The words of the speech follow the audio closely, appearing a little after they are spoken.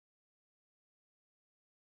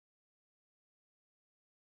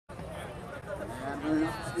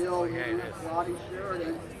still Lottie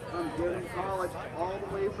Sheridan from Beaudoin College, all the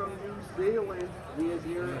way from New Zealand. He is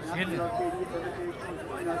here at the Arcadia Invitational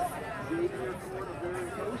joining us. Xavier from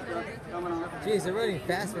Costa coming on. Jeez, they're running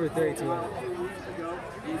fast for a 32.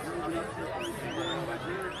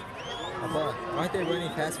 Aren't they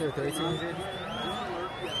running fast for a 1300?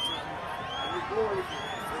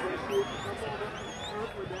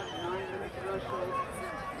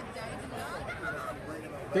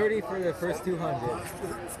 30 for the first 200.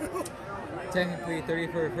 Technically, 30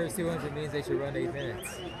 for the first 200 means they should run 8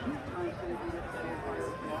 minutes.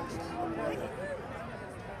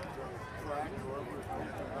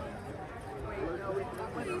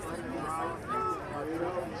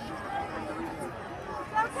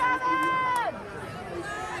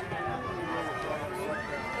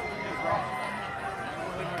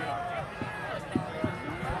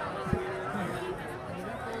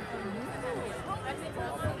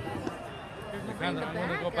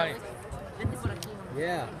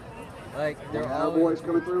 Yeah, like they're all boys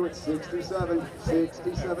coming through at 67.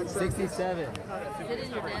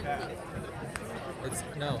 It's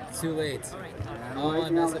no, too late.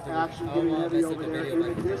 Right now the action getting heavy over there in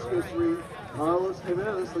the discus ring. Carlos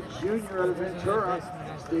Jimenez, the junior out of Ventura,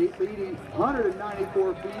 state leading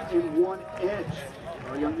 194 feet in 1 inch.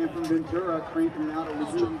 Our young man from Ventura cranking it out at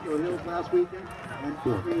Livingston Hills last weekend and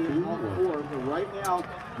putting it on the board. But right now,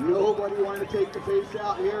 nobody wanted to take the pace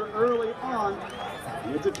out here early on.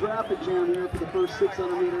 It's a traffic jam here for the first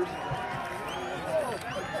 600 meters.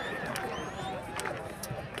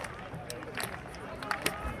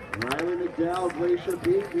 Riley McDowell, Glacier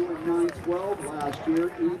Peak, he went 9:12 last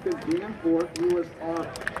year. Ethan Danforth, who was our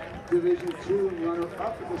Division II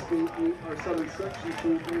runner-up at the state meet, our Southern Section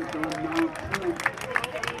champion, is on 9:10.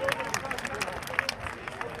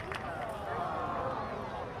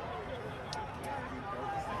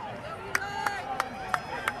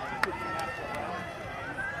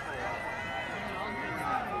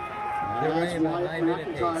 That's Wyatt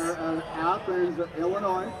McIntyre out of Athens,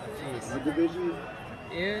 Illinois. Jeez. Our division.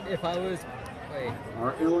 And if I was, wait.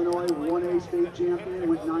 Our Illinois 1A state champion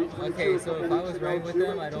with 9:22. Okay, so if I was riding with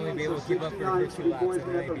them, I'd only be able to keep up for the first 2 laps. Boys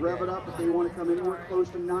going to have to rev it up if they want to come anywhere close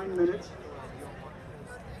to 9 minutes.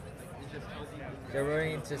 They're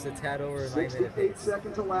running just a tad over 9 minutes. 68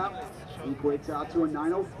 seconds a lap. Equates out to a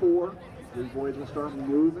 9:04. These boys will start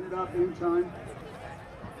moving it up in time.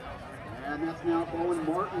 And that's now Bowen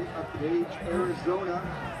Martin of Page, Arizona.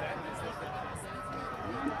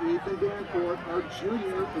 And Ethan Danforth, our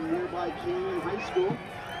junior from nearby Canyon High School.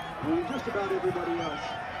 And just about everybody else.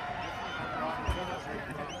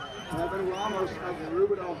 Evan Ramos of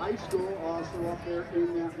Rubidoux High School, also up there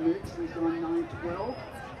in that mix. He's on 9:12.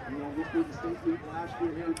 He almost made the state meet last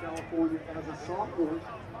year here in California as a sophomore.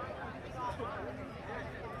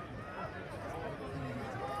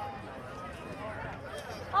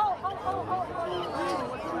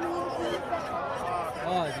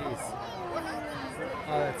 Oh, jeez.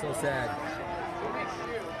 Oh, that's so sad.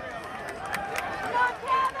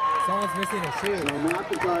 Someone's missing a shoe. So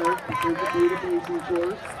McIntyre is the beautification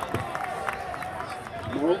course.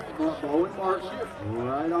 Bowen Martin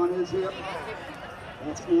right on his hip.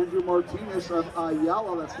 That's Andrew Martinez of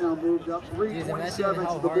Ayala. That's now moved up 3.7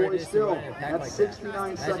 to the boys still. That's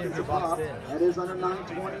 69 seconds a pop. That is under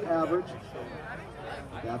 9:20 average.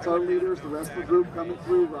 That's our leaders. The rest of the group coming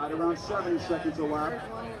through right around 70 seconds a lap.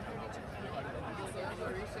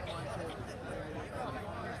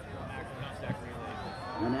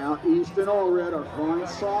 And now Easton Allred, our fine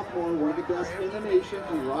sophomore, one of the best in the nation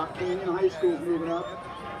from Rock Canyon High School, is moving up.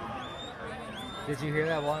 Did you hear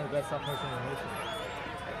that? One of the best sophomores in the nation.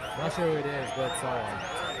 Not sure who it is, but it's all.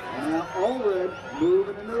 And now Allred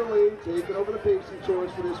moving into the lead, taking over the pacing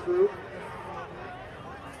choice for this group.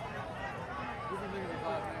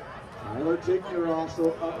 Tyler Tickner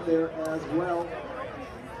also up there as well.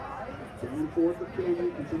 Danforth of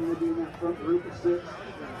Canyon continuing to be in that front group of 6.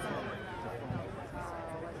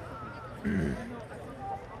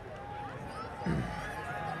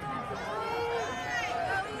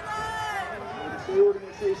 We're going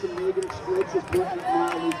to see some negative splits as putting it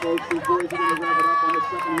mildly, folks. These boys are going to rev it up on the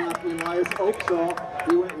second half. Elias Oaksaw,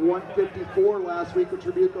 he went 154 last week with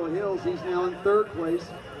Tribuco Hills. He's now in 3rd place.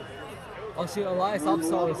 Oh, shoot, Elias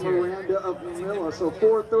Oaksaw is here. Miranda of Manila, so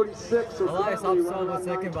 4:36. So Elias Oaksaw was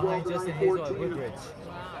second behind Justin Hazel at Woodbridge.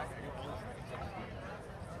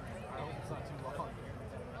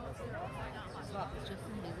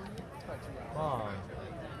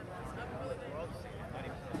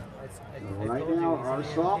 Right now, our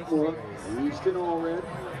sophomore, Easton Allred.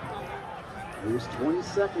 He was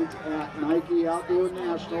 22nd at Nike Outdoor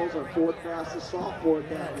Nationals, our 4th fastest sophomore at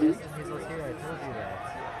that meet. He's okay, I told you that.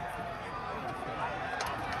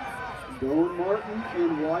 Bowen Martin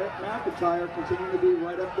and Wyatt McIntyre continue to be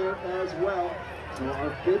right up there as well. So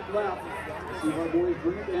our 5th lap, let's see if our boys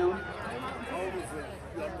bring it down.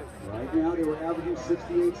 Right now they were averaging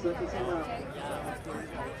 68 seconds a lap.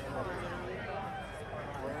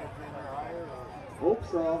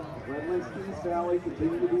 Hopesall, Redlands East Valley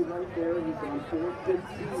continue to be right there. He's on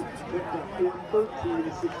 4:15, picked up 4:13 in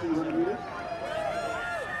the 1600 meters.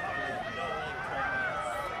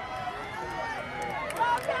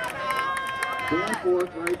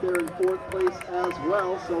 Danforth right there in 4th place as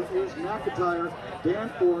well. So is McIntyre,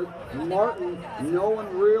 Danforth, Martin. No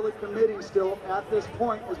one really committing still at this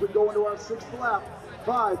point as we go into our 6th lap.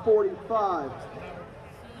 5:45.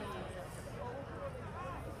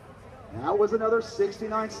 That was another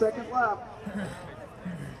 69-second lap.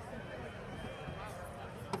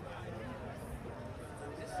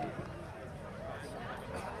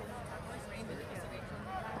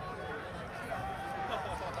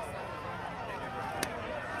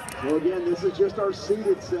 So again, this is just our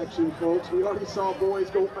seeded section, folks. We already saw boys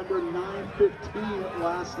go under 9:15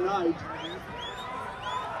 last night.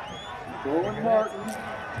 Bowen Martin,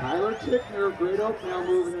 Tyler Tickner, Great Oak now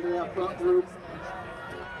moving into that front group.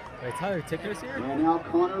 Wait, Tyler Tickner's here? And now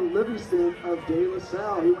Connor Livingston of De La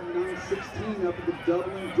Salle. He went 9:16 up at the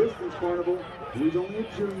Dublin Distance Carnival. He's only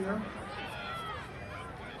a junior.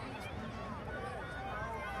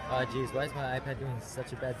 Oh, geez, why is my iPad doing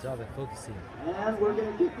such a bad job at focusing? And we're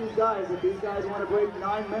going to get these guys. If these guys want to break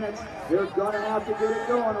 9 minutes, they're going to have to get it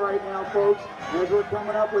going right now, folks, as we're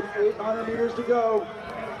coming up with 800 meters to go.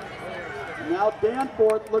 Now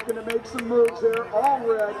Danforth looking to make some moves there.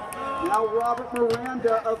 Allred. Now Robert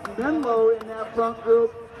Miranda of Menlo in that front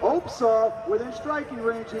group. Hopesall within striking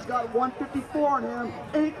range. He's got 154 on him.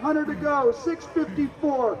 800 to go.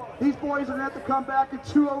 654. These boys are going to have to come back at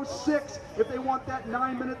 206 if they want that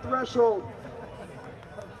 9-minute threshold.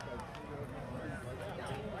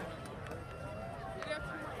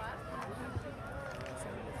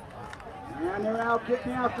 And they're out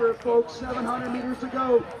getting after it, folks. 700 meters to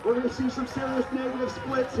go. We're going to see some serious negative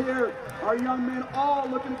splits here. Our young men all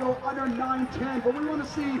looking to go under 9:10, but we want to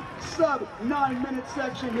see sub 9-minute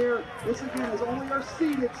section here. This again is only our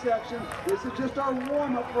seeded section. This is just our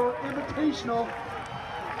warm-up for our invitational.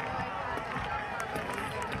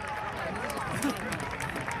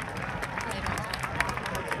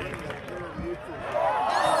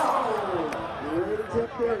 Tip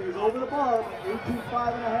there, he's over the bar,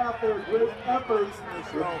 18.5 there, great efforts.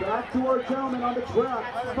 We're back to our gentlemen on the track,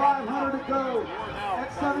 500 to go at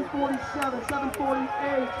 7:47,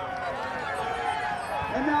 7:48.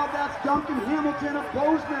 And now that's Duncan Hamilton of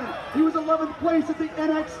Bozeman. He was 11th place at the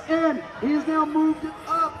NXN. He has now moved it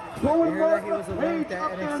up. Bowen Martin of Page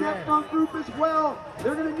up there in that front group as well.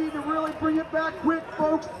 They're going to need to really bring it back quick,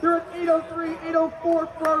 folks. They're at 8:03, 8:04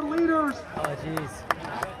 for our leaders. Oh, jeez.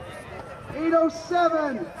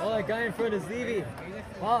 8:07. Oh, that guy in front is leaving.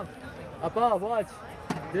 Mom, above, watch.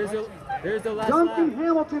 There's the last Duncan lap.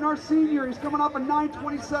 Hamilton, our senior, he's coming off a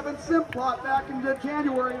 9:27 Simplot back into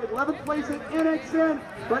January, 11th place at NXN,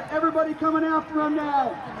 but everybody coming after him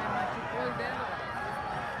now.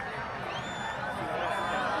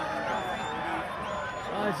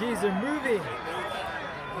 Oh, jeez, they're moving.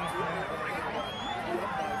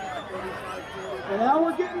 And now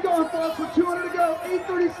we're getting going, folks, with 200 to go,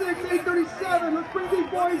 8:36, 8:37. Let's bring these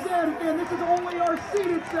boys in. Again, this is only our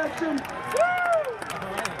seated section. Woo!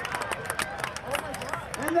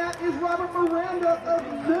 And that is Robert Miranda of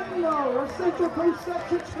Menlo, our Central Coast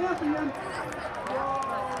section champion.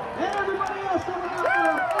 And everybody else coming out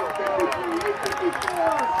there, 8:53,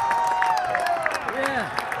 8:54. Yeah.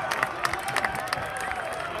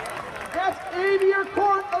 That's Xavier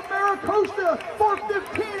Court of Costa,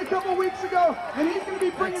 4:15 a couple weeks ago, and he's going to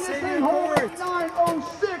be bringing this thing home at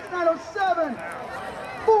 9:06, 9:07,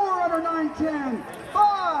 4 under 9:10,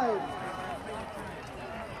 5,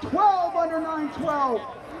 12 under 9:12.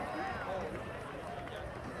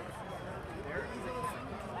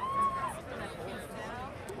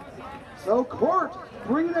 So Court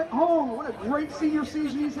bringing it home. What a great senior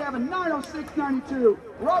season he's having. 9:06.92.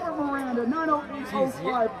 Robert Miranda,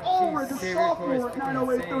 9:08.05. Allred, the sophomore, at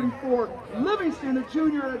 9:08.34. Livingston, the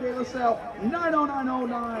junior at De La Salle,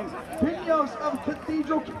 9:09.09. Pinillos of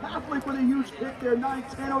Cathedral Catholic with a huge pick there,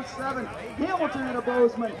 9:10.07. Hamilton at a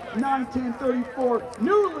Bozeman, 9:10.34.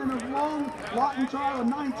 Newland of Lawton, Chiles,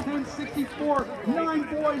 9:10.64. 9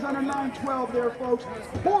 boys under 9:12 there, folks.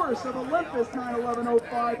 Porras of Olympus,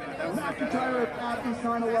 9:11.05. McIntyre of Athens, this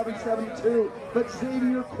time 11-72. But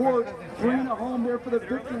Xavier Court bringing it home there for the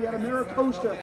victory out of Mira, Costa.